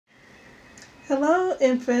Hello,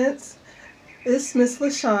 infants. It's Miss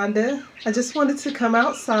LaShonda. I just wanted to come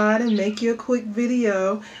outside and make you a quick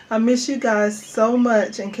video. I miss you guys so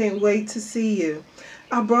much and can't wait to see you.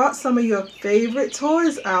 I brought some of your favorite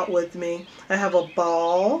toys out with me. I have a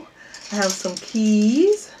ball, I have some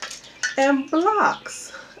keys, and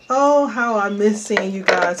blocks. Oh, how I miss seeing you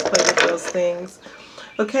guys play with those things.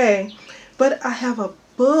 Okay, but I have a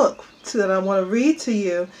book that I want to read to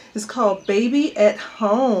you. It's called Baby at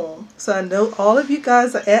Home. So I know all of you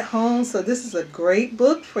guys are at home, so this is a great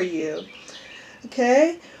book for you.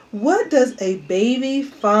 Okay, what does a baby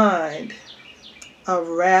find? A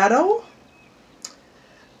rattle,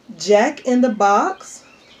 Jack in the Box,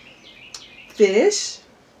 fish,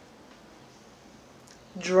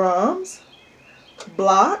 drums,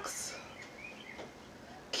 blocks,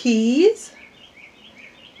 keys,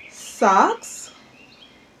 socks,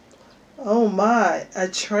 oh my, a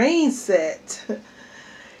train set,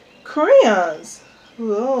 crayons,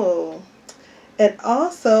 whoa, and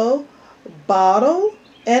also bottle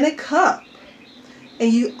and a cup.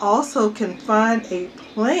 And you also can find a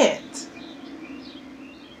plant,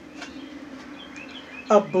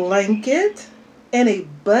 a blanket, and a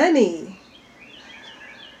bunny.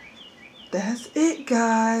 That's it,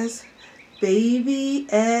 guys. Baby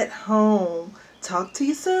at Home. Talk to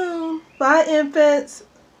you soon. Bye, infants.